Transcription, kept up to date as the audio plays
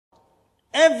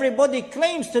Everybody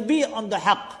claims to be on the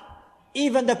haqq.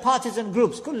 Even the partisan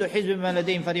groups. كُلُّ حِزْبٍ بِمَا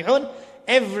لَدَيْهِمْ فَرِحُونَ.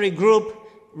 Every group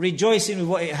rejoicing with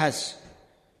what it has.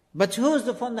 But who's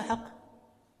upon the haqq?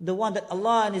 The one that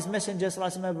Allah and His Messenger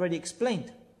ﷺ have already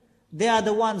explained. They are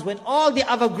the ones when all the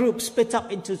other groups split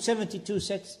up into 72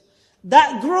 sects.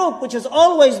 That group which has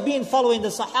always been following the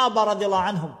Sahaba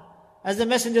radiallahu anhum. As the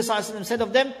Messenger ﷺ said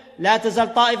of them, لا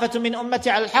تزال طائفة من أمتي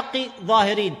على الحق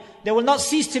ظاهرين. There will not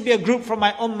cease to be a group from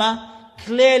my ummah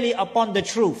clearly upon the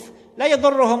truth. لا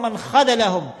يضرهم من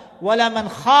خذلهم ولا من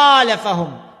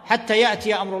خالفهم حتى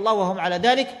يأتي أمر الله وهم على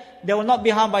ذلك. They will not be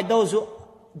harmed by those who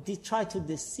try to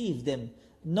deceive them,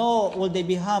 nor will they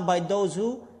be harmed by those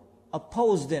who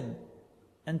oppose them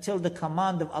until the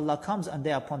command of Allah comes and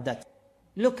they are upon that.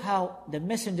 Look how the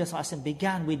Messenger ﷺ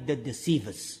began with the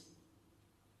deceivers.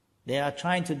 They are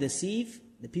trying to deceive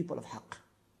the people of Haqq.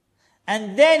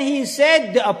 And then he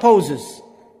said the opposers.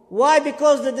 Why?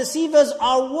 Because the deceivers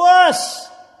are worse,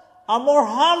 are more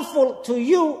harmful to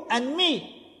you and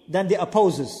me than the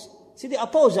opposers. See, the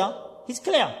opposer, he's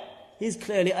clear. He's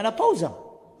clearly an opposer.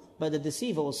 But the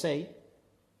deceiver will say,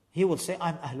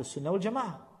 I'm Ahlul Sunnah wal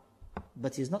Jama'ah.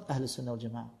 But he's not Ahlul Sunnah wal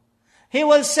Jama'ah. He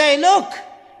will say, look,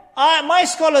 my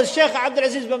scholars, Shaykh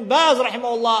Abdulaziz bin Baz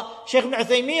rahimahullah, Shaykh ibn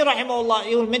Uthaymeen rahimahullah,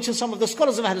 he will mention some of the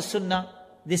scholars of Ahlul Sunnah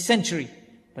this century.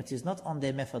 But he's not on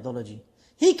their methodology.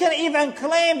 He can even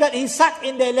claim that he sat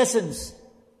in their lessons.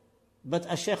 But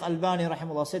as Shaykh Albani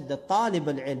rahimahullah said, the talib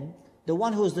al-ilm, the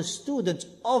one who is the student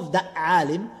of the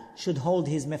alim, should hold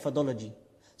his methodology.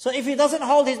 So if he doesn't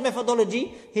hold his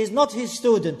methodology, he's not his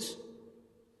student.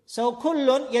 So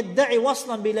كل يدعي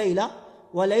وصلا بليلى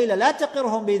وليلى لا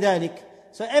تقرهم بذلك.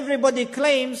 So everybody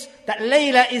claims that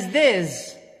Layla is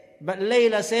theirs. But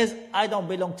Layla says, I don't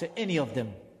belong to any of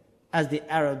them. As the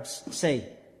Arabs say.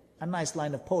 A nice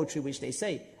line of poetry which they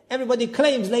say. Everybody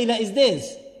claims Layla is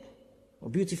theirs. A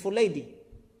beautiful lady.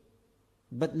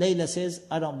 But Layla says,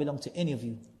 I don't belong to any of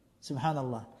you.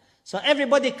 Subhanallah. So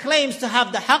everybody claims to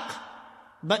have the haqq.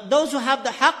 But those who have the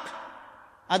haqq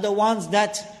are the ones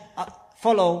that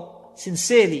follow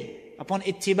sincerely upon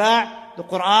ittiba' the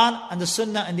Quran and the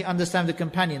Sunnah and the understanding of the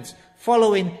companions,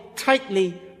 following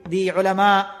tightly the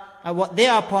ulama, what they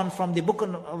are upon from the book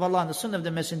of Allah and the Sunnah of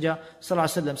the Messenger sallallahu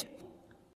alaihi wasallam.